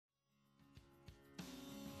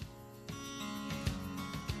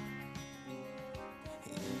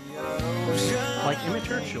Like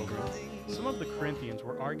immature children, some of the Corinthians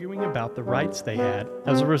were arguing about the rights they had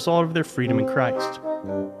as a result of their freedom in Christ.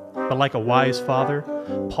 But like a wise father,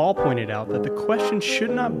 Paul pointed out that the question should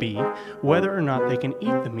not be whether or not they can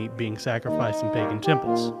eat the meat being sacrificed in pagan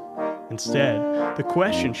temples. Instead, the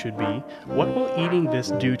question should be, what will eating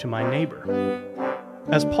this do to my neighbor?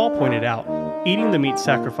 As Paul pointed out, eating the meat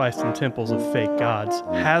sacrificed in temples of fake gods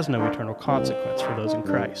has no eternal consequence for those in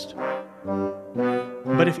Christ.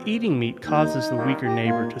 But if eating meat causes the weaker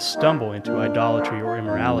neighbor to stumble into idolatry or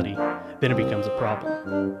immorality, then it becomes a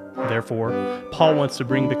problem. Therefore, Paul wants to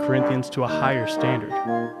bring the Corinthians to a higher standard.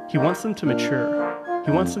 He wants them to mature.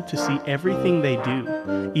 He wants them to see everything they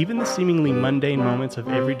do, even the seemingly mundane moments of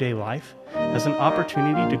everyday life, as an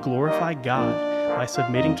opportunity to glorify God by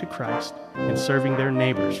submitting to Christ and serving their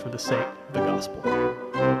neighbors for the sake of the gospel.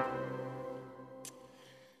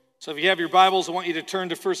 So if you have your Bibles, I want you to turn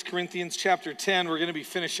to 1 Corinthians chapter 10. We're going to be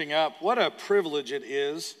finishing up. What a privilege it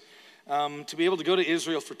is to be able to go to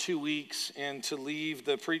Israel for 2 weeks and to leave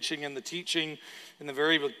the preaching and the teaching in the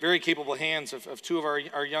very, very capable hands of two of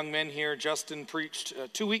our young men here. Justin preached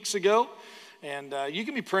 2 weeks ago. And you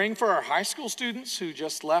can be praying for our high school students who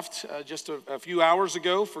just left just a few hours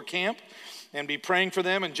ago for camp, and be praying for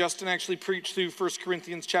them. And Justin actually preached through 1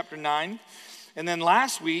 Corinthians chapter 9. And then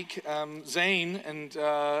last week, Zane, and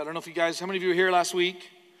I don't know if you guys, how many of you were here last week?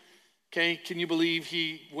 Okay, can you believe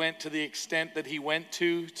he went to the extent that he went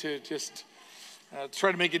to just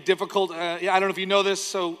try to make it difficult? I don't know if you know this,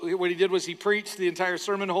 so what he did was he preached the entire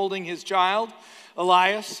sermon holding his child,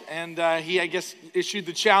 Elias, and he, I guess, issued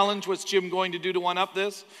the challenge, what's Jim going to do to one-up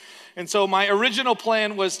this? And so my original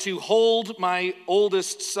plan was to hold my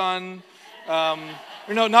oldest son,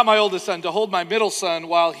 no, not my oldest son, to hold my middle son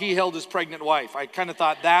while he held his pregnant wife. I kind of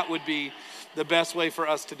thought that would be the best way for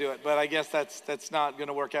us to do it, but I guess that's not going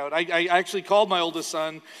to work out. I actually called my oldest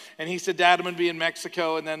son, and he said, "Dad, I'm going to be in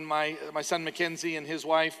Mexico," and then my son Mackenzie and his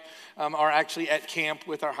wife are actually at camp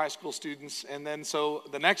with our high school students, and then so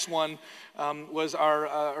the next one was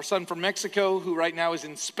our son from Mexico, who right now is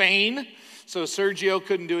in Spain. So Sergio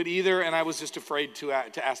couldn't do it either, and I was just afraid to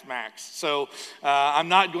ask Max. So I'm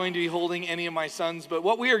not going to be holding any of my sons, but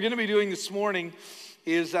what we are going to be doing this morning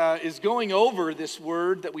is going over this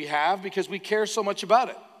word that we have because we care so much about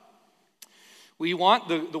it. We want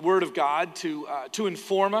the word of God to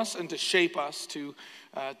inform us and to shape us, to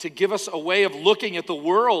give us a way of looking at the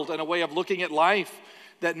world and a way of looking at life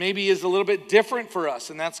that maybe is a little bit different for us.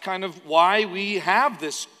 And that's kind of why we have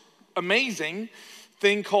this amazing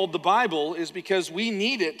thing called the Bible, is because we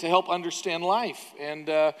need it to help understand life. And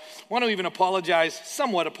I want to even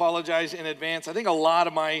somewhat apologize in advance. I think a lot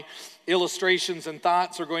of my illustrations and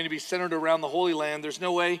thoughts are going to be centered around the Holy Land. There's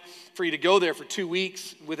no way for you to go there for 2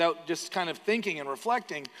 weeks without just kind of thinking and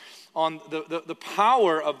reflecting on the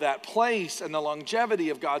power of that place and the longevity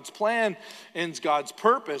of God's plan and God's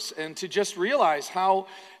purpose, and to just realize how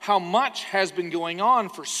much has been going on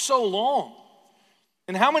for so long.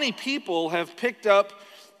 And how many people have picked up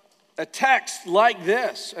a text like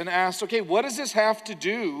this and asked, okay, what does this have to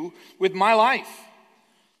do with my life?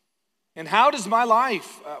 And how does my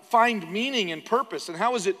life find meaning and purpose? And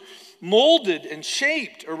how is it molded and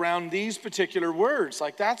shaped around these particular words?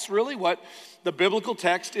 Like, that's really what the biblical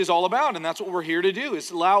text is all about. And that's what we're here to do,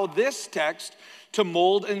 is allow this text to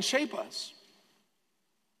mold and shape us.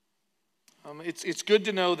 It's good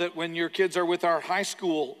to know that when your kids are with our high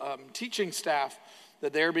school teaching staff,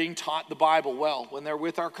 that they're being taught the Bible well. When they're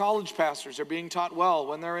with our college pastors, they're being taught well.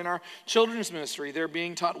 When they're in our children's ministry, they're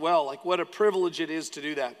being taught well. Like, what a privilege it is to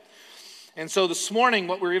do that. And so this morning,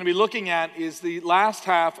 what we're going to be looking at is the last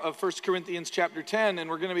half of 1 Corinthians chapter 10, and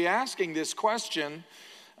we're going to be asking this question,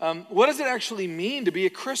 what does it actually mean to be a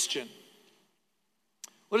Christian?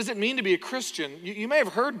 What does it mean to be a Christian? You may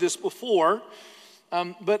have heard this before,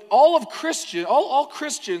 but all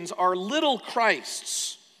Christians are little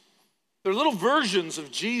Christs. They're little versions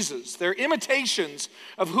of Jesus. They're imitations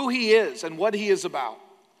of who he is and what he is about.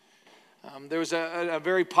 There was a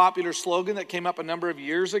very popular slogan that came up a number of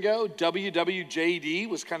years ago. WWJD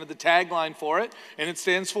was kind of the tagline for it. And it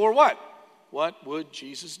stands for what? What would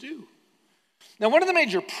Jesus do? Now, one of the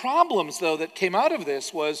major problems, though, that came out of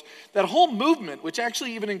this was that whole movement, which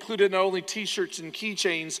actually even included not only t-shirts and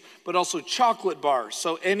keychains, but also chocolate bars.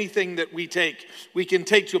 So anything that we can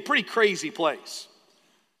take to a pretty crazy place.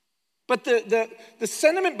 But the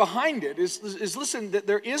sentiment behind it is listen, that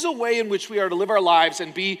there is a way in which we are to live our lives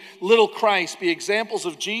and be little Christ, be examples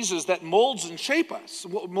of Jesus that molds and shapes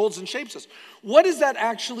us. What is that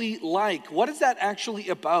actually like? What is that actually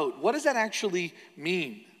about? What does that actually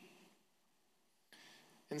mean?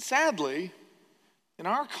 And sadly, In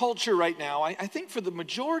our culture right now, I think for the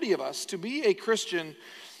majority of us, to be a Christian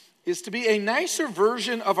is to be a nicer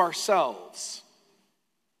version of ourselves.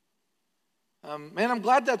 Man, I'm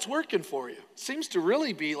glad that's working for you. Seems to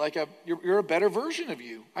really be like you're a better version of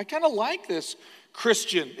you. I kind of like this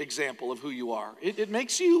Christian example of who you are. It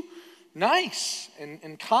makes you nice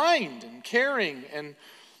and kind and caring. And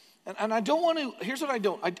I don't want to, here's what I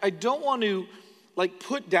don't want to like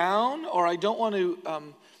put down, or I don't want to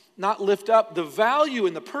not lift up the value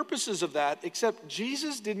and the purposes of that, except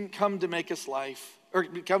Jesus didn't come to make us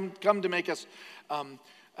come to make us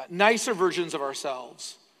nicer versions of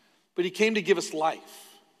ourselves. But he came to give us life.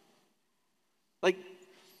 Like,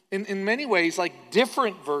 in many ways, like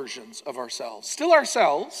different versions of ourselves. Still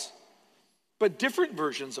ourselves, but different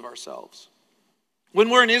versions of ourselves. When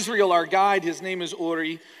we're in Israel, our guide, his name is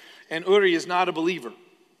Uri, and Uri is not a believer.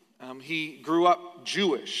 He grew up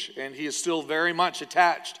Jewish, and he is still very much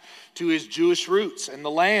attached to his Jewish roots and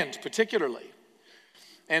the land particularly.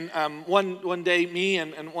 And one day, me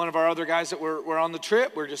and one of our other guys that were on the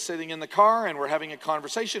trip, we're just sitting in the car and we're having a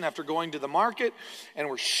conversation after going to the market, and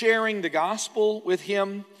we're sharing the gospel with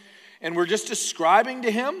him, and we're just describing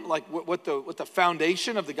to him like what the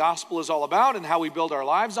foundation of the gospel is all about and how we build our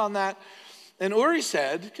lives on that. And Uri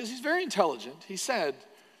said, because he's very intelligent, he said,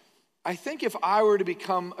 I think if I were to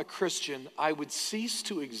become a Christian, I would cease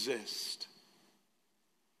to exist.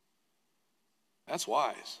 That's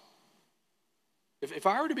wise. If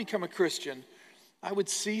I were to become a Christian, I would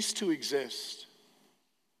cease to exist.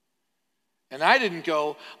 And I didn't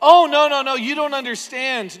go, oh, no, you don't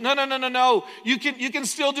understand. No. You can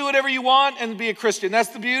still do whatever you want and be a Christian. That's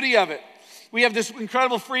the beauty of it. We have this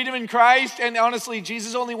incredible freedom in Christ, and honestly,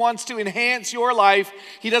 Jesus only wants to enhance your life.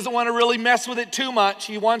 He doesn't want to really mess with it too much.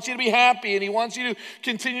 He wants you to be happy, and he wants you to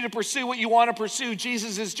continue to pursue what you want to pursue.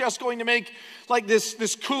 Jesus is just going to make like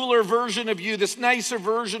this cooler version of you, this nicer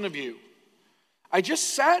version of you. I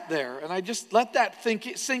just sat there and I just let that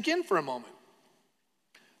sink in for a moment.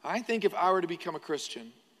 I think if I were to become a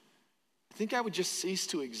Christian, I think I would just cease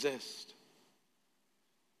to exist.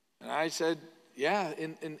 And I said, yeah,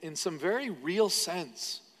 in some very real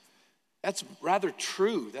sense, that's rather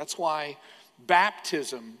true. That's why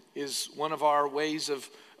baptism is one of our ways of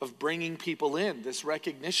bringing people in, this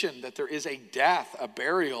recognition that there is a death, a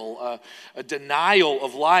burial, a denial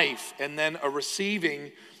of life, and then a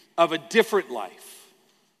receiving of a different life.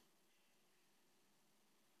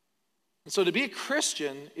 And so to be a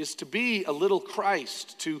Christian is to be a little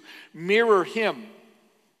Christ, to mirror him.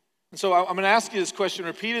 And so I'm going to ask you this question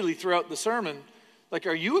repeatedly throughout the sermon. Like,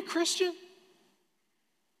 are you a Christian?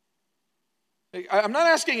 I'm not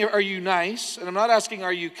asking, are you nice? And I'm not asking,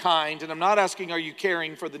 are you kind? And I'm not asking, are you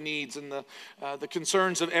caring for the needs and the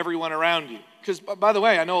concerns of everyone around you? Because, by the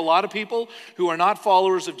way, I know a lot of people who are not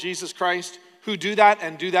followers of Jesus Christ who do that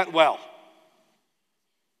and do that well.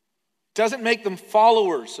 It doesn't make them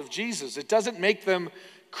followers of Jesus. It doesn't make them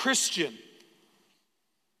Christian.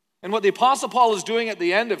 And what the Apostle Paul is doing at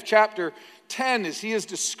the end of chapter 10 is he is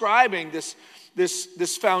describing this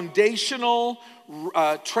foundational,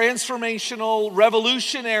 transformational,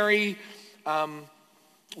 revolutionary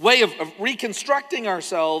way of reconstructing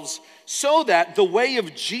ourselves so that the way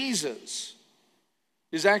of Jesus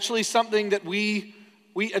is actually something that we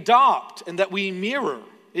adopt and that we mirror.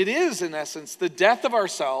 It is, in essence, the death of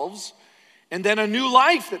ourselves and then a new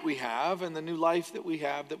life that we have, and the new life that we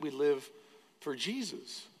have that we live for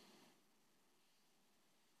Jesus.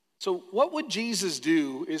 So what would Jesus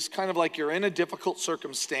do is kind of like you're in a difficult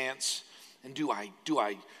circumstance, and do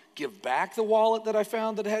I give back the wallet that I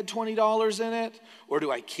found that had $20 in it, or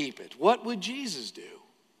do I keep it? What would Jesus do?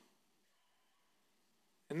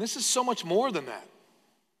 And this is so much more than that.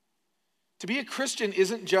 To be a Christian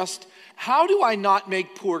isn't just, how do I not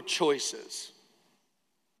make poor choices?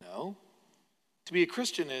 No. To be a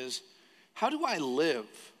Christian is, how do I live?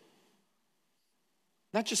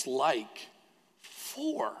 Not just like,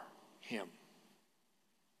 for him.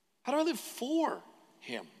 How do I live for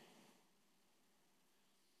him?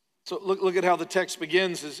 So look at how the text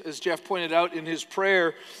begins. As Jeff pointed out in his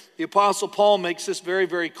prayer, the Apostle Paul makes this very,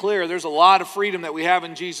 very clear. There's a lot of freedom that we have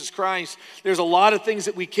in Jesus Christ. There's a lot of things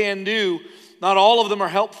that we can do. Not all of them are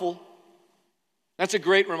helpful. That's a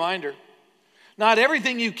great reminder. Not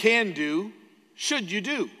everything you can do should you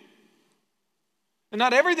do. And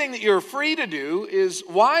not everything that you're free to do is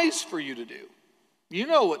wise for you to do. You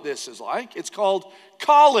know what this is like. It's called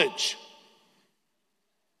college.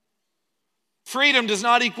 Freedom does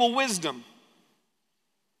not equal wisdom.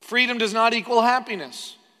 Freedom does not equal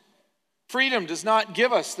happiness. Freedom does not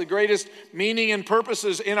give us the greatest meaning and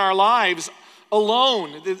purposes in our lives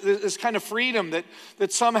alone, this kind of freedom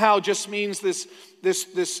that somehow just means this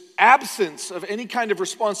absence of any kind of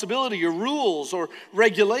responsibility or rules or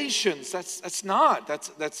regulations. That's not.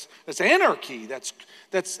 That's anarchy.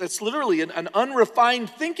 That's literally an unrefined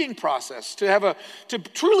thinking process. To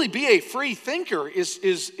truly be a free thinker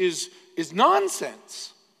is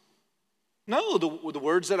nonsense. No, the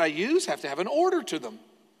words that I use have to have an order to them.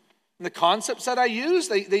 And the concepts that I use,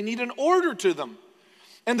 they need an order to them.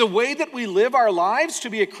 And the way that we live our lives to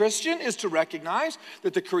be a Christian is to recognize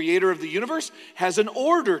that the creator of the universe has an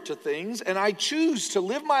order to things, and I choose to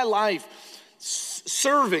live my life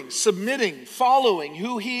serving, submitting, following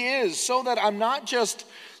who he is, so that I'm not just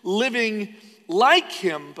living like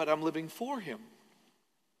him, but I'm living for him.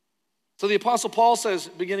 So the Apostle Paul says,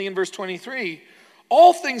 beginning in verse 23,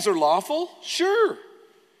 all things are lawful, sure,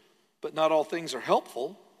 but not all things are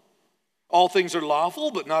helpful. All things are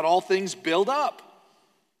lawful, but not all things build up.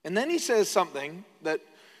 And then he says something that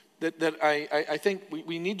I think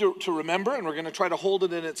we need to remember, and we're going to try to hold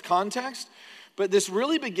it in its context. But this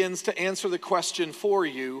really begins to answer the question for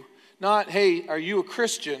you, not, hey, are you a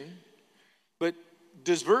Christian? But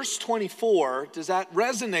does verse 24, does that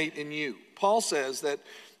resonate in you? Paul says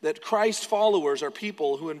that Christ followers are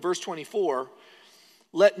people who, in verse 24,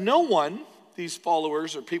 let no one, these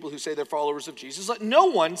followers or people who say they're followers of Jesus, let no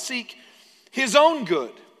one seek his own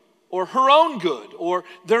good or her own good or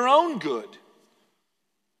their own good,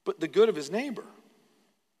 but the good of his neighbor.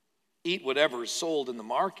 Eat whatever is sold in the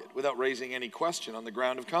market without raising any question on the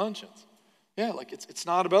ground of conscience. Yeah, like it's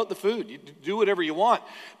not about the food. You do whatever you want.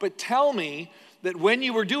 But tell me that when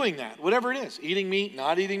you were doing that, whatever it is, eating meat,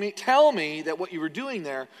 not eating meat, tell me that what you were doing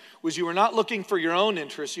there was you were not looking for your own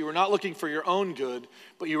interests, you were not looking for your own good,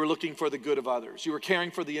 but you were looking for the good of others. You were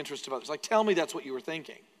caring for the interest of others. Like, tell me that's what you were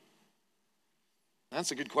thinking.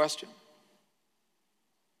 That's a good question.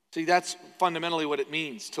 See, that's fundamentally what it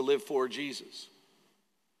means to live for Jesus.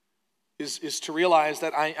 Is to realize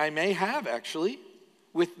that I may have actually,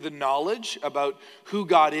 with the knowledge about who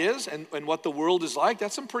God is and what the world is like,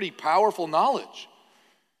 that's some pretty powerful knowledge.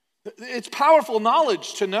 It's powerful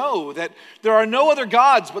knowledge to know that there are no other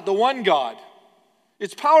gods but the one God.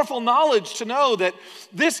 It's powerful knowledge to know that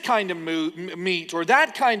this kind of meat or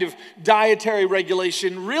that kind of dietary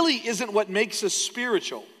regulation really isn't what makes us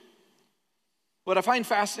spiritual. What I find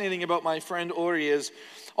fascinating about my friend Ori is,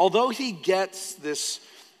 although he gets this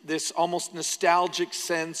almost nostalgic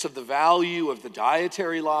sense of the value of the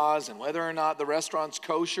dietary laws and whether or not the restaurant's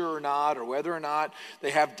kosher or not, or whether or not they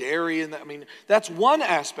have dairy, that's one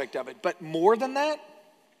aspect of it. But more than that,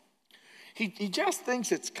 he just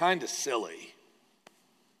thinks it's kind of silly.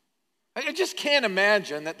 I just can't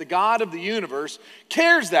imagine that the God of the universe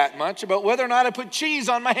cares that much about whether or not I put cheese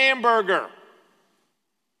on my hamburger.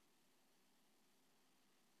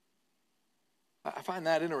 I find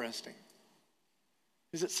that interesting.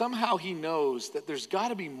 Is that somehow he knows that there's got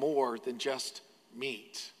to be more than just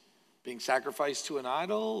meat being sacrificed to an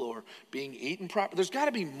idol or being eaten properly. There's got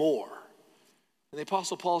to be more. And the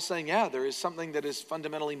Apostle Paul is saying, yeah, there is something that is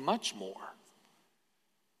fundamentally much more.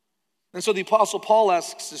 And so the Apostle Paul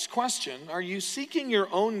asks this question, are you seeking your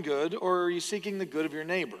own good or are you seeking the good of your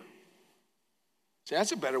neighbor? See,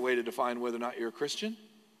 that's a better way to define whether or not you're a Christian.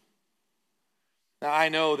 Now, I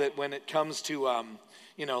know that when it comes to,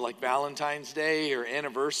 like Valentine's Day or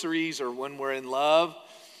anniversaries or when we're in love,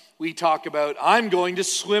 we talk about, I'm going to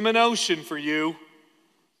swim an ocean for you.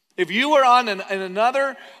 If you were on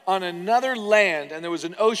another land and there was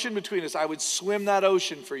an ocean between us, I would swim that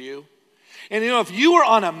ocean for you. And if you were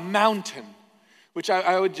on a mountain, which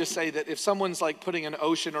I would just say that if someone's like putting an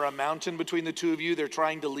ocean or a mountain between the two of you, they're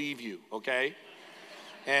trying to leave you, okay?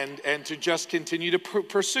 And to just continue to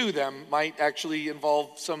pursue them might actually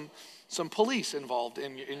involve some police involved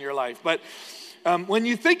in your life. But when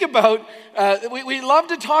you think about, we love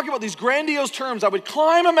to talk about these grandiose terms. I would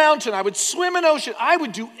climb a mountain. I would swim an ocean. I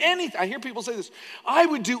would do anything. I hear people say this. I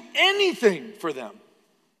would do anything for them.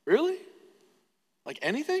 Really? Like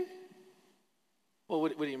anything? Well,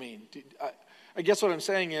 what do you mean? I guess what I'm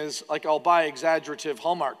saying is, like, I'll buy exaggerative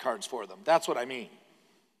Hallmark cards for them. That's what I mean.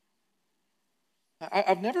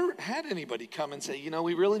 I've never had anybody come and say,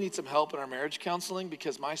 we really need some help in our marriage counseling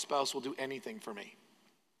because my spouse will do anything for me.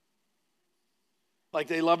 Like,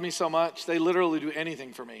 they love me so much, they literally do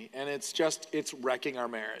anything for me. And it's wrecking our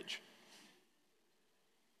marriage.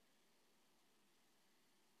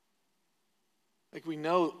 Like, we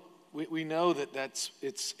know that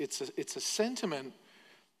it's a sentiment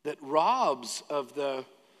that robs of the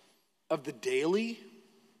daily,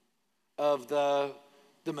 of the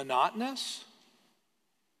monotonous.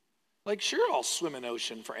 Like, sure, I'll swim an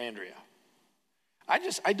ocean for Andrea.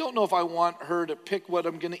 I don't know if I want her to pick what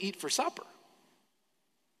I'm going to eat for supper.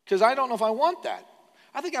 Because I don't know if I want that.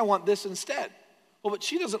 I think I want this instead. Well, but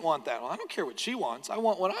she doesn't want that. Well, I don't care what she wants. I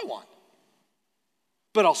want what I want.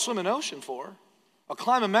 But I'll swim an ocean for her. I'll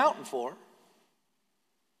climb a mountain for her.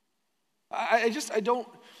 I don't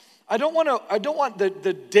want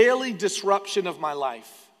the daily disruption of my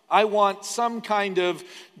life. I want some kind of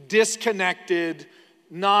disconnected,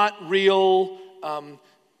 not real,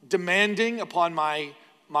 demanding upon my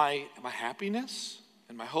happiness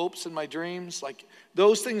and my hopes and my dreams. Like,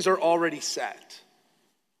 those things are already set.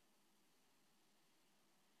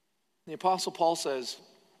 The Apostle Paul says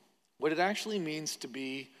what it actually means to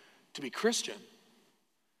be Christian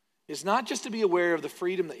is not just to be aware of the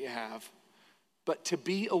freedom that you have, but to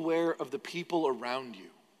be aware of the people around you.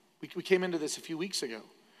 We came into this a few weeks ago.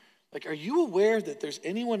 Like, are you aware that there's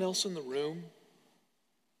anyone else in the room?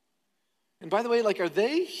 And by the way, like, are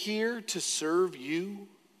they here to serve you?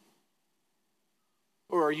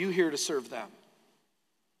 Or are you here to serve them?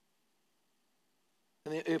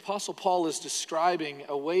 And the Apostle Paul is describing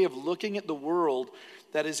a way of looking at the world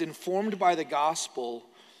that is informed by the gospel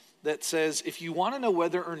that says, if you want to know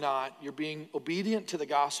whether or not you're being obedient to the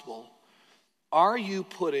gospel, are you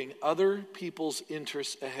putting other people's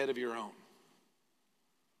interests ahead of your own?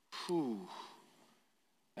 Whew.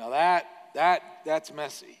 Now that's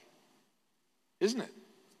messy, isn't it?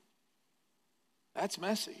 That's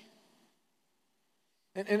messy.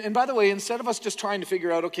 And by the way, instead of us just trying to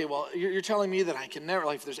figure out, okay, well, you're telling me that I can never,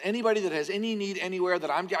 like, if there's anybody that has any need anywhere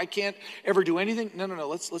that I can't ever do anything. No.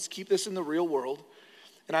 Let's keep this in the real world.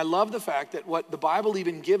 And I love the fact that what the Bible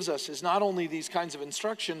even gives us is not only these kinds of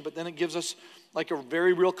instruction, but then it gives us like a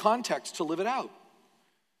very real context to live it out.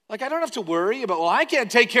 Like, I don't have to worry about, well, I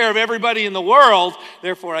can't take care of everybody in the world,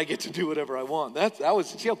 therefore I get to do whatever I want.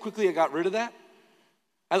 See how quickly I got rid of that?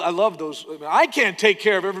 I love those. I can't take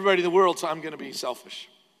care of everybody in the world, so I'm going to be selfish.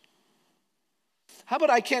 How about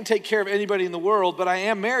I can't take care of anybody in the world, but I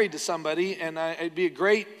am married to somebody, and it'd be a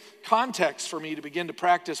great context for me to begin to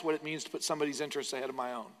practice what it means to put somebody's interests ahead of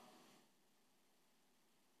my own.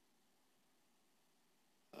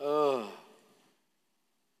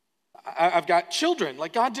 I've got children.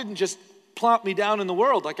 Like, God didn't just plop me down in the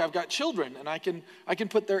world. Like, I've got children, and I can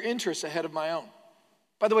put their interests ahead of my own.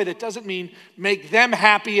 By the way, that doesn't mean make them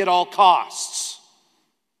happy at all costs.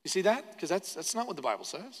 You see that? Because that's not what the Bible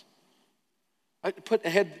says. I put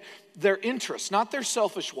ahead their interests, not their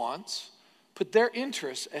selfish wants. Put their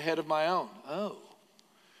interests ahead of my own. Oh,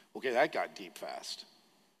 okay, that got deep fast.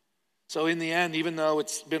 So in the end, even though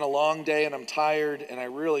it's been a long day and I'm tired and I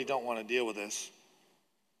really don't want to deal with this,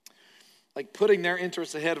 like, putting their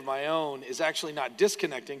interests ahead of my own is actually not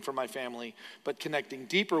disconnecting from my family, but connecting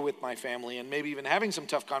deeper with my family and maybe even having some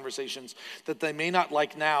tough conversations that they may not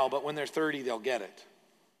like now, but when they're 30, they'll get it.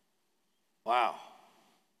 Wow.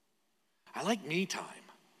 I like me time.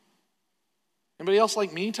 Anybody else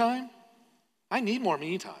like me time? I need more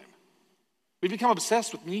me time. We've become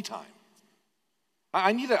obsessed with me time.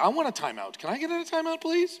 I want a timeout. Can I get in a timeout,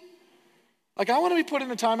 please? Like, I want to be put in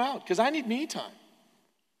a timeout because I need me time.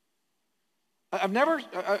 I've never,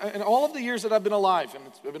 in all of the years that I've been alive, and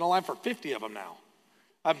I've been alive for 50 of them now,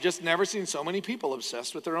 I've just never seen so many people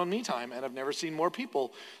obsessed with their own me time, and I've never seen more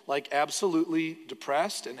people like absolutely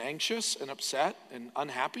depressed and anxious and upset and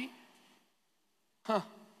unhappy.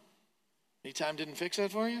 Me time didn't fix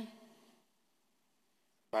that for you?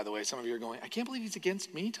 By the way, some of you are going, I can't believe he's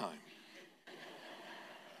against me time.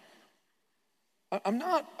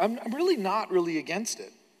 I'm really not really against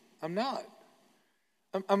it. I'm not.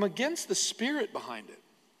 I'm against the spirit behind it.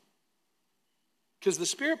 Because the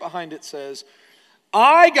spirit behind it says,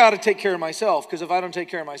 I got to take care of myself, because if I don't take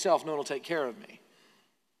care of myself, no one will take care of me.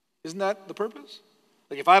 Isn't that the purpose?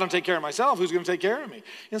 Like, if I don't take care of myself, who's going to take care of me?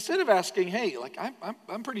 Instead of asking, hey, like,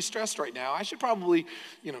 I'm pretty stressed right now. I should probably,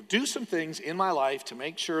 do some things in my life to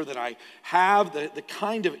make sure that I have the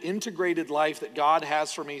kind of integrated life that God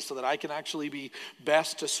has for me so that I can actually be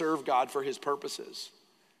best to serve God for his purposes.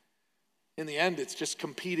 In the end, it's just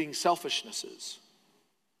competing selfishnesses.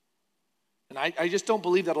 And I just don't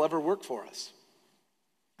believe that'll ever work for us.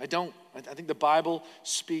 I don't. I think the Bible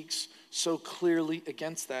speaks so clearly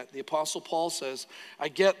against that. The Apostle Paul says, I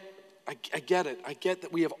get it. I get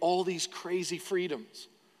that we have all these crazy freedoms.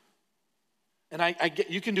 And I get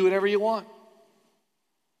you can do whatever you want.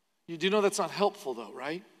 You do know that's not helpful though,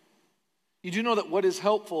 right? You do know that what is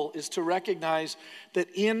helpful is to recognize that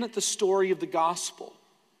in the story of the gospel,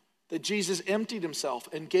 that Jesus emptied himself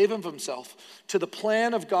and gave of himself to the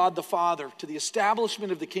plan of God the Father, to the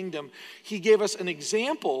establishment of the kingdom. He gave us an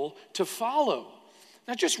example to follow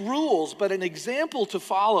Not just rules, but an example to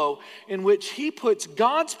follow in which he puts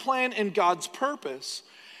God's plan and God's purpose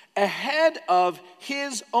ahead of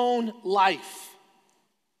his own life.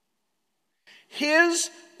 His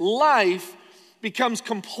life becomes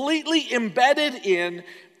completely embedded in,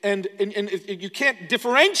 and you can't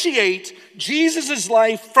differentiate Jesus'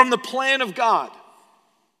 life from the plan of God.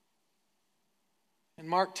 And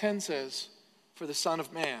Mark 10 says, "For the Son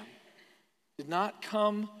of Man did not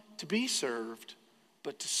come to be served,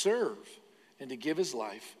 but to serve and to give his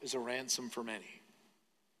life as a ransom for many."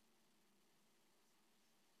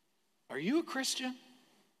 Are you a Christian?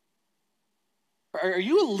 Are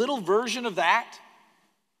you a little version of that?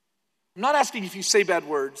 I'm not asking if you say bad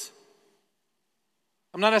words.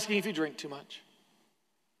 I'm not asking if you drink too much.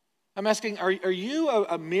 I'm asking, are you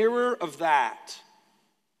a mirror of that?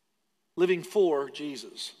 Living for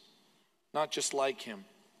Jesus, not just like him.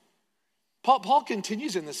 Paul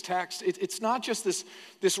continues in this text. It's not just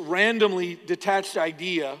this randomly detached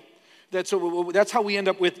idea. That's how we end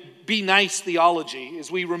up with be nice theology,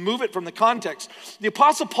 is we remove it from the context. The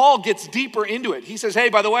Apostle Paul gets deeper into it. He says, hey,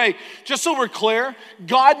 by the way, just so we're clear,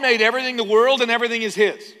 God made everything, the world, and everything is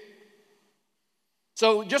his.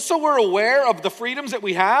 So just so we're aware of the freedoms that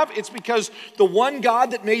we have, it's because the one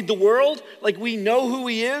God that made the world, like we know who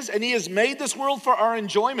he is, and he has made this world for our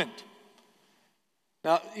enjoyment.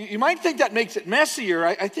 Now, you might think that makes it messier.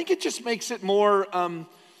 I think it just makes it more,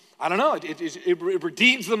 I don't know, it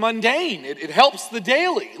redeems the mundane. It helps the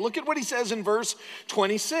daily. Look at what he says in verse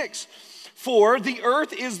 26. "For the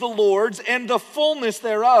earth is the Lord's and the fullness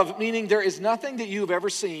thereof," meaning there is nothing that you've ever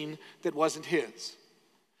seen that wasn't his.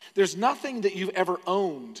 There's nothing that you've ever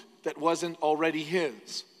owned that wasn't already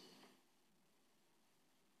his.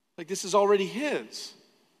 Like, this is already his.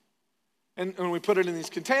 And when we put it in these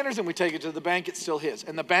containers and we take it to the bank, it's still his.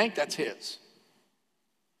 And the bank, that's his.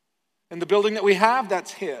 And the building that we have,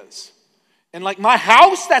 that's his. And like my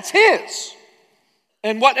house, that's his.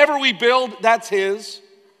 And whatever we build, that's his.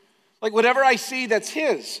 Like whatever I see, that's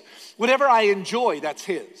his. Whatever I enjoy, that's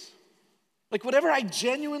his. Like whatever I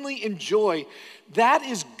genuinely enjoy, that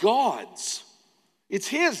is God's. It's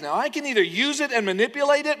his. Now I can either use it and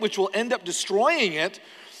manipulate it, which will end up destroying it,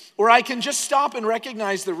 or I can just stop and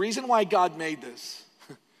recognize the reason why God made this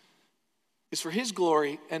is for his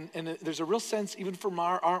glory, and there's a real sense even for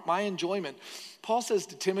my enjoyment. Paul says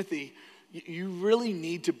to Timothy, you really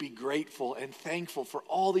need to be grateful and thankful for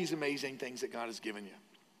all these amazing things that God has given you.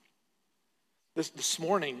 This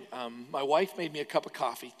morning, my wife made me a cup of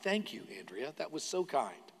coffee. Thank you, Andrea. That was so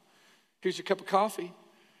kind. Here's your cup of coffee.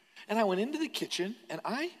 And I went into the kitchen, and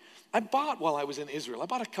I bought, while I was in Israel, I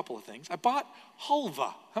bought a couple of things. I bought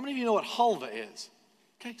halva. How many of you know what halva is?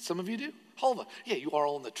 Okay, some of you do. Halva. Yeah, you are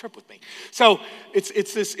all on the trip with me. So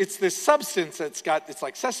it's this substance it's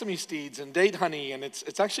like sesame seeds and date honey, and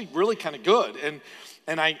it's actually really kind of good.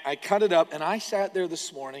 And I cut it up, and I sat there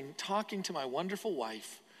this morning talking to my wonderful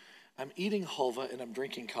wife. I'm eating halva and I'm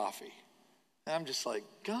drinking coffee. And I'm just like,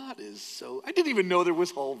 God is so, I didn't even know there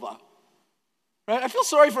was halva. Right? I feel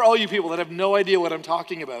sorry for all you people that have no idea what I'm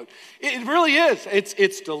talking about. It really is.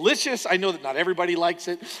 It's delicious. I know that not everybody likes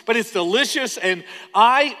it, but it's delicious. And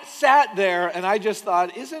I sat there and I just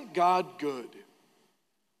thought, isn't God good?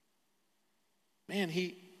 Man,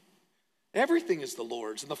 everything is the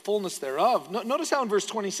Lord's and the fullness thereof. Notice how in verse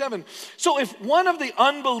 27, so if one of the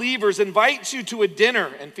unbelievers invites you to a dinner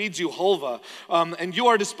and feeds you halva, and you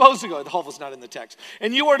are disposed to go, the halva's not in the text,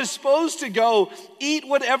 and you are disposed to go, eat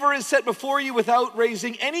whatever is set before you without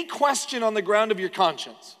raising any question on the ground of your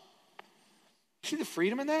conscience. See the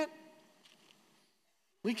freedom in that?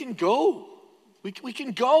 We can go. We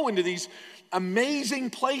can go into these amazing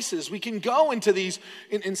places. We can go into these,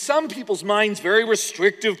 in some people's minds, very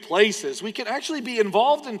restrictive places. We can actually be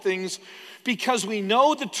involved in things because we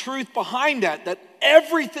know the truth behind that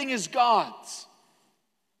everything is God's.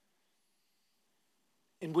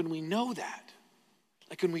 And when we know that,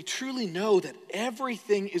 like when we truly know that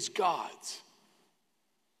everything is God's,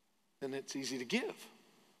 then it's easy to give.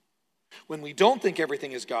 When we don't think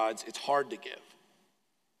everything is God's, it's hard to give.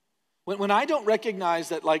 When I don't recognize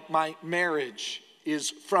that like my marriage is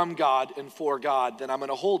from God and for God, then I'm going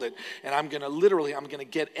to hold it, and I'm going to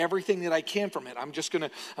get everything that I can from it. I'm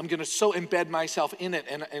going to so embed myself in it,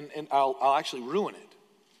 and I'll actually ruin it.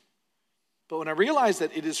 But when I realize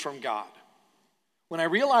that it is from God, when I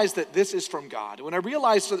realize that this is from God, when I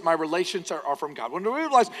realize that my relations are from God, when I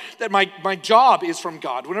realize that my job is from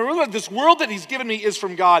God, when I realize this world that he's given me is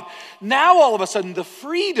from God, now all of a sudden the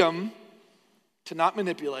freedom to not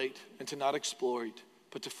manipulate and to not exploit,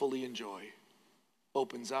 but to fully enjoy,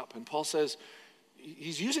 opens up. And Paul says,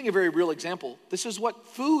 he's using a very real example. This is what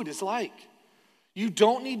food is like. You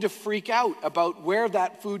don't need to freak out about where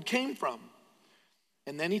that food came from.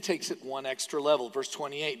 And then he takes it one extra level, verse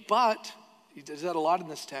 28. But, he does that a lot in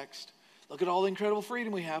this text. Look at all the incredible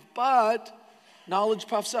freedom we have. But, knowledge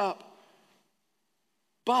puffs up.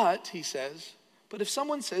 But, he says, but if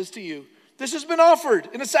someone says to you, this has been offered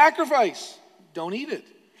in a sacrifice, don't eat it,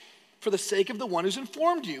 for the sake of the one who's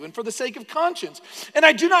informed you and for the sake of conscience. And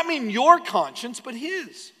I do not mean your conscience, but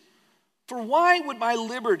his. For why would my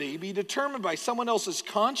liberty be determined by someone else's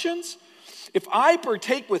conscience? If I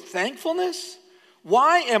partake with thankfulness,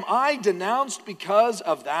 why am I denounced because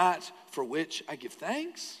of that for which I give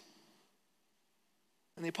thanks?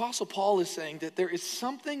 And the Apostle Paul is saying that there is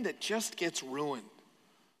something that just gets ruined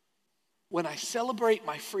when I celebrate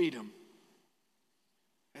my freedom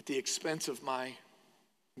at the expense of my,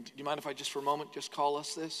 do you mind if I just for a moment just call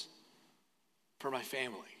us this? For my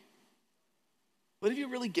family. What have you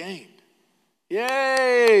really gained?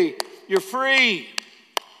 Yay, you're free,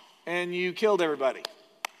 and you killed everybody.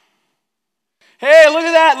 Hey, look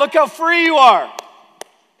at that, look how free you are,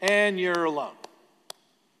 and you're alone.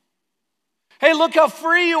 Hey, look how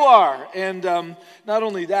free you are, and not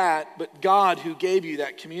only that, but God who gave you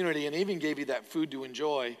that community and even gave you that food to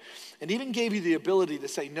enjoy, and even gave you the ability to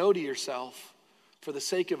say no to yourself for the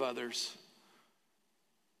sake of others.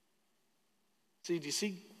 See, do you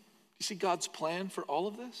see God's plan for all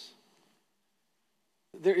of this?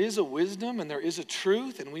 There is a wisdom and there is a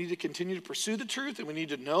truth, and we need to continue to pursue the truth, and we need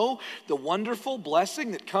to know the wonderful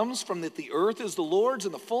blessing that comes from that the earth is the Lord's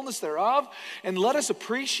and the fullness thereof, and let us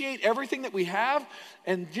appreciate everything that we have,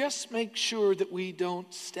 and just make sure that we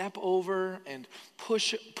don't step over and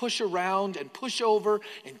push around and push over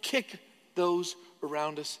and kick those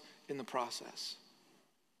around us in the process.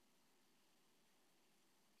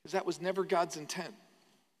 Because that was never God's intent.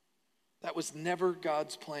 That was never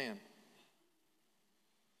God's plan.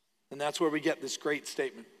 And that's where we get this great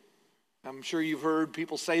statement. I'm sure you've heard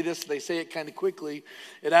people say this. They say it kind of quickly.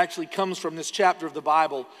 It actually comes from this chapter of the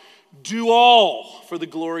Bible. Do all for the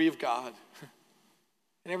glory of God.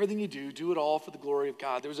 And everything you do, do it all for the glory of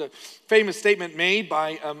God. There was a famous statement made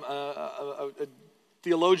by a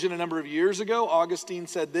theologian a number of years ago. Augustine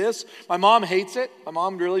said this. My mom hates it. My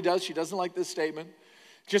mom really does. She doesn't like this statement.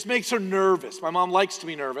 Just makes her nervous. My mom likes to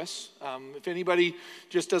be nervous. If anybody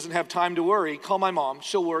just doesn't have time to worry, call my mom.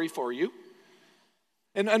 She'll worry for you.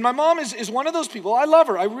 And my mom is one of those people. I love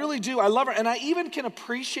her. I really do. I love her. And I even can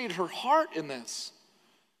appreciate her heart in this.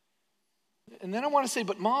 And then I want to say,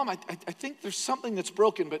 but Mom, I think there's something that's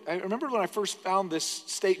broken. But I remember when I first found this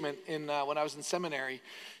statement when I was in seminary,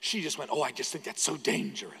 she just went, oh, I just think that's so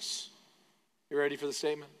dangerous. You ready for the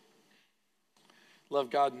statement?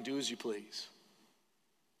 Love God and do as you please.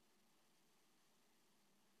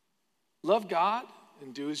 Love God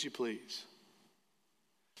and do as you please.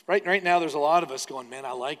 Right now, there's a lot of us going, man,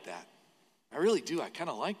 I like that. I really do. I kind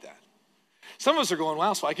of like that. Some of us are going,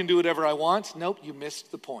 wow, so I can do whatever I want. Nope, you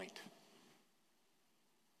missed the point.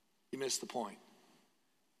 You missed the point.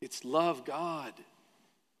 It's love God.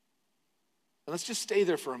 And let's just stay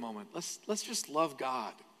there for a moment. Let's just love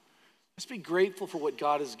God. Let's be grateful for what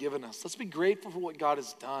God has given us. Let's be grateful for what God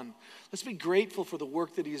has done. Let's be grateful for the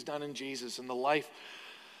work that He has done in Jesus and the life,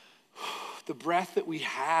 the breath that we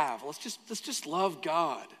have. Let's just love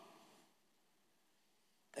God.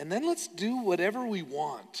 And then let's do whatever we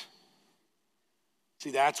want.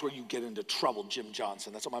 See, that's where you get into trouble, Jim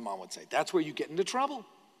Johnson. That's what my mom would say. That's where you get into trouble.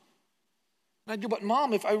 And I'd go, but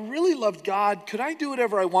Mom, if I really loved God, could I do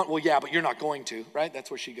whatever I want? Well, yeah, but you're not going to, right? That's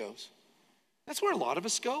where she goes. That's where a lot of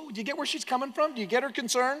us go. Do you get where she's coming from? Do you get her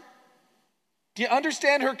concern? Do you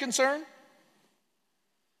understand her concern?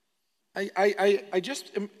 I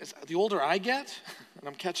just, the older I get, and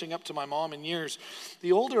I'm catching up to my mom in years,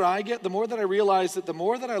 the older I get, the more that I realize that the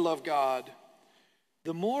more that I love God,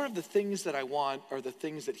 the more of the things that I want are the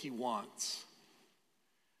things that He wants.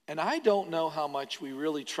 And I don't know how much we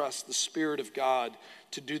really trust the Spirit of God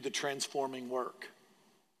to do the transforming work.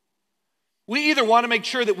 We either want to make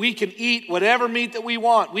sure that we can eat whatever meat that we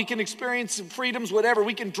want. We can experience some freedoms, whatever.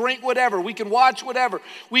 We can drink whatever. We can watch whatever.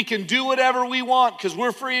 We can do whatever we want because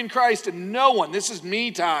we're free in Christ and no one, this is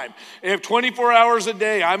me time. I have 24 hours a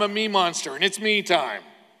day. I'm a me monster and it's me time.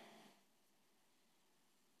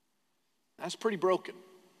 That's pretty broken.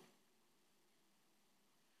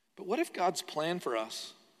 But what if God's plan for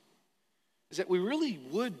us is that we really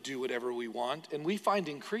would do whatever we want and we find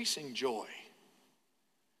increasing joy?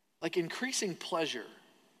 Like increasing pleasure,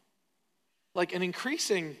 like an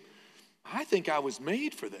increasing, I think I was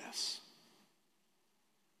made for this,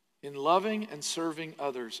 in loving and serving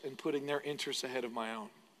others and putting their interests ahead of my own.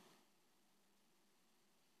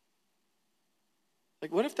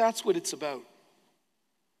 Like what if that's what it's about?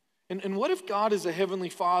 And what if God is a heavenly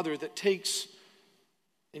Father that takes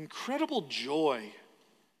incredible joy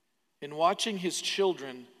in watching his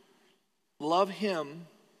children love him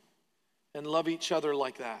and love each other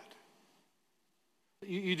like that?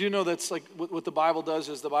 You do know that's like what the Bible does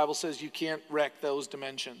is the Bible says you can't wreck those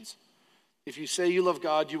dimensions. If you say you love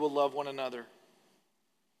God, you will love one another.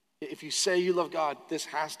 If you say you love God, this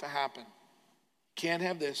has to happen. Can't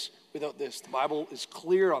have this without this. The Bible is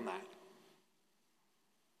clear on that.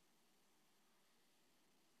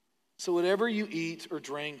 So whatever you eat or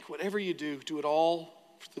drink, whatever you do it all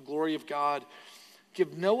for the glory of God.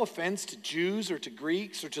 Give no offense to Jews or to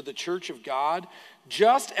Greeks or to the church of God.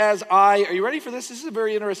 Just as are you ready for this? This is a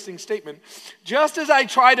very interesting statement. Just as I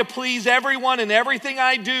try to please everyone in everything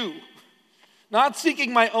I do, not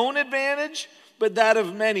seeking my own advantage, but that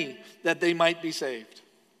of many, that they might be saved.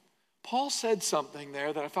 Paul said something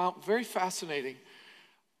there that I found very fascinating.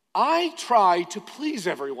 I try to please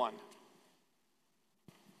everyone.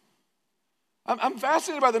 I'm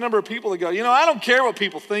fascinated by the number of people that go, I don't care what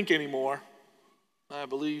people think anymore. I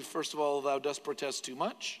believe, first of all, thou dost protest too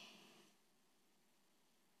much.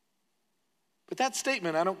 But that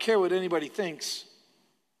statement, I don't care what anybody thinks,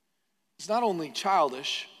 is not only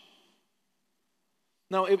childish.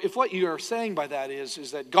 Now, if what you are saying by that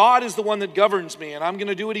is that God is the one that governs me and I'm going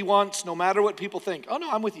to do what he wants no matter what people think. Oh, no,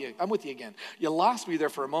 I'm with you. I'm with you again. You lost me there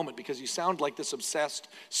for a moment because you sound like this obsessed,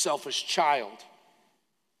 selfish child.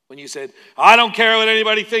 When you said, I don't care what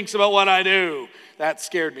anybody thinks about what I do. That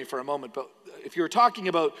scared me for a moment. But if you're talking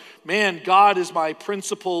about, man, God is my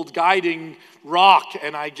principled guiding rock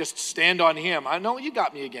and I just stand on him. I know you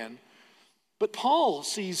got me again. But Paul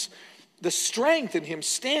sees the strength in him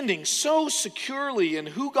standing so securely in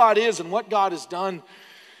who God is and what God has done.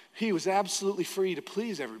 He was absolutely free to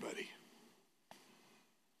please everybody.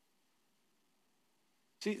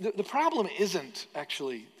 See, the problem isn't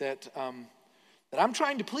actually that I'm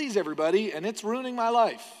trying to please everybody and it's ruining my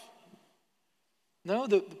life. No,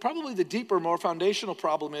 probably the deeper, more foundational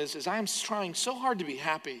problem is I am trying so hard to be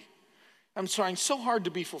happy. I'm trying so hard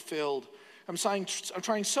to be fulfilled. I'm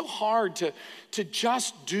trying so hard to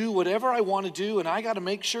just do whatever I want to do, and I got to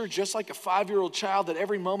make sure, just like a 5-year-old child, that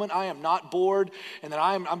every moment I am not bored and that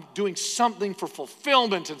I'm doing something for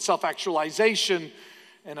fulfillment and self-actualization,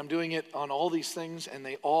 and I'm doing it on all these things, and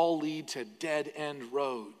they all lead to dead-end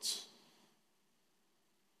roads.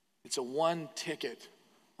 It's a one ticket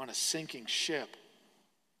on a sinking ship.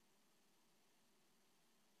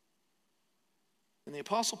 And the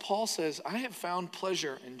Apostle Paul says, I have found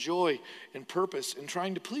pleasure and joy and purpose in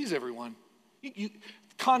trying to please everyone.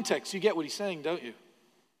 Context, you get what he's saying, don't you?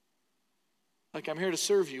 Like, I'm here to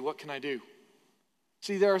serve you. What can I do?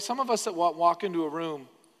 See, there are some of us that walk into a room.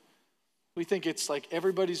 We think it's like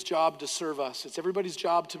everybody's job to serve us. It's everybody's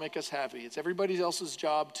job to make us happy. It's everybody else's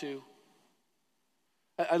job to...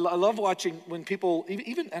 I love watching when people,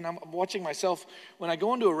 even, and I'm watching myself, when I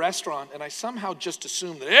go into a restaurant and I somehow just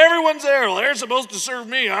assume that everyone's there, well, they're supposed to serve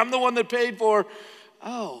me, I'm the one that paid for.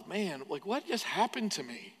 Oh man, like what just happened to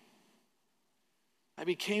me? I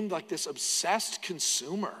became like this obsessed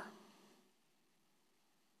consumer.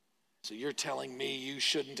 So you're telling me you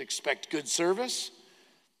shouldn't expect good service?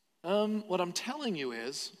 What I'm telling you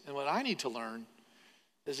is, and what I need to learn,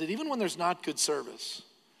 is that even when there's not good service,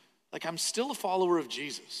 like I'm still a follower of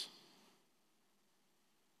Jesus.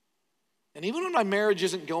 And even when my marriage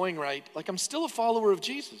isn't going right, like I'm still a follower of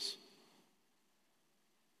Jesus.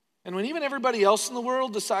 And when even everybody else in the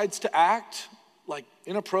world decides to act like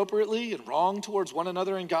inappropriately and wrong towards one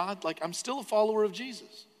another and God, like I'm still a follower of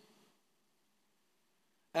Jesus.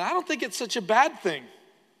 And I don't think it's such a bad thing,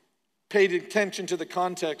 paid attention to the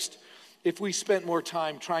context, if we spent more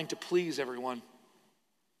time trying to please everyone.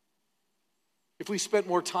 If we spent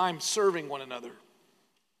more time serving one another.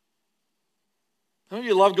 How many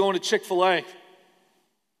of you love going to Chick-fil-A?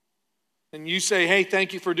 And you say, hey,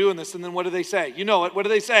 thank you for doing this. And then what do they say? You know it. What do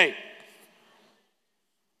they say?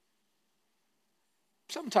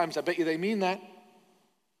 Sometimes I bet you they mean that.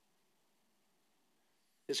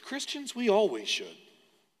 As Christians, we always should.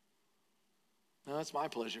 No, that's my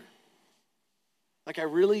pleasure. Like I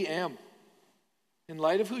really am. In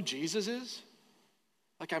light of who Jesus is,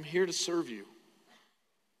 like I'm here to serve you.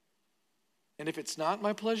 And if it's not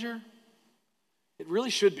my pleasure, it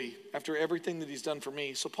really should be after everything that he's done for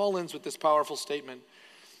me. So Paul ends with this powerful statement,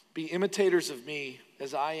 be imitators of me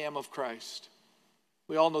as I am of Christ.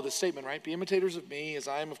 We all know this statement, right? Be imitators of me as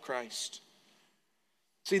I am of Christ.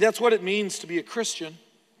 See, that's what it means to be a Christian,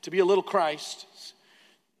 to be a little Christ.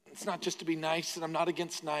 It's not just to be nice, and I'm not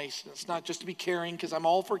against nice. It's not just to be caring, because I'm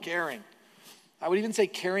all for caring. I would even say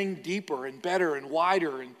caring deeper and better and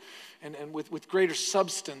wider and with greater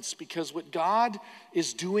substance, because what God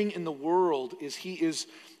is doing in the world is he is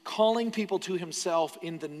calling people to himself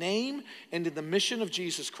in the name and in the mission of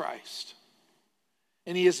Jesus Christ.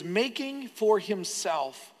 And he is making for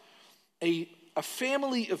himself a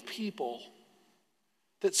family of people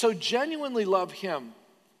that so genuinely love him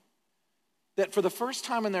that for the first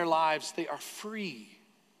time in their lives, they are free,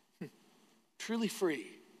 truly free,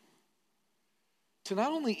 to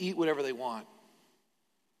not only eat whatever they want,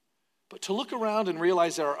 but to look around and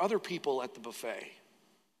realize there are other people at the buffet.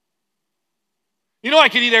 You know I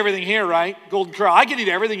could eat everything here, right? Golden Corral, I could eat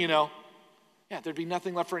everything, you know. Yeah, there'd be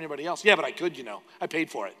nothing left for anybody else. Yeah, but I could, you know. I paid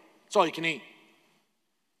for it. It's all you can eat.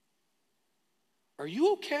 Are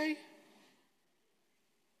you okay?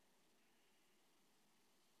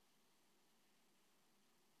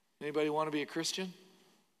 Anybody want to be a Christian? Do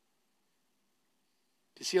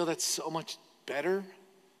you see how that's so much better?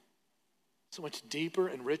 So much deeper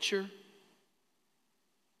and richer?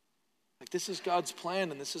 Like this is God's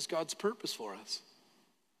plan and this is God's purpose for us.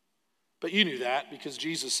 But you knew that because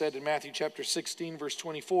Jesus said in Matthew chapter 16, verse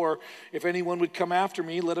 24, if anyone would come after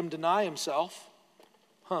me, let him deny himself.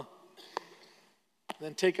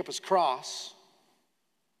 Then take up his cross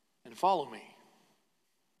and follow me.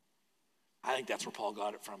 I think that's where Paul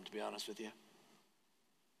got it from, to be honest with you.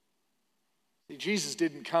 See, Jesus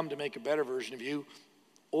didn't come to make a better version of you,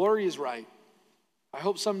 or he is right. I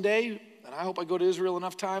hope someday, and I hope I go to Israel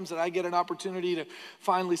enough times that I get an opportunity to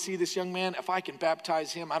finally see this young man. If I can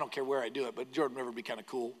baptize him, I don't care where I do it, but Jordan River would be kind of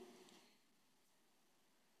cool.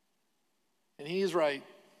 And he is right.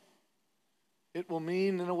 It will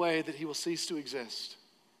mean in a way that he will cease to exist.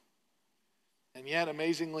 And yet,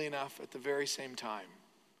 amazingly enough, at the very same time,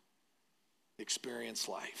 experience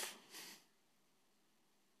life.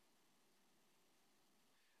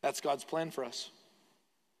 That's God's plan for us.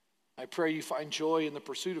 I pray you find joy in the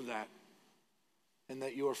pursuit of that, and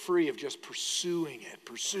that you are free of just pursuing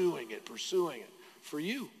it for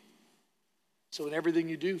you. So in everything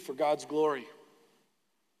you do, for God's glory,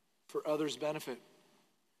 for others' benefit,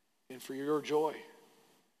 and for your joy,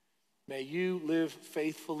 may you live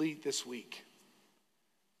faithfully this week.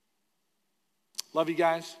 Love you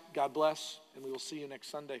guys. God bless, and we will see you next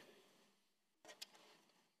Sunday.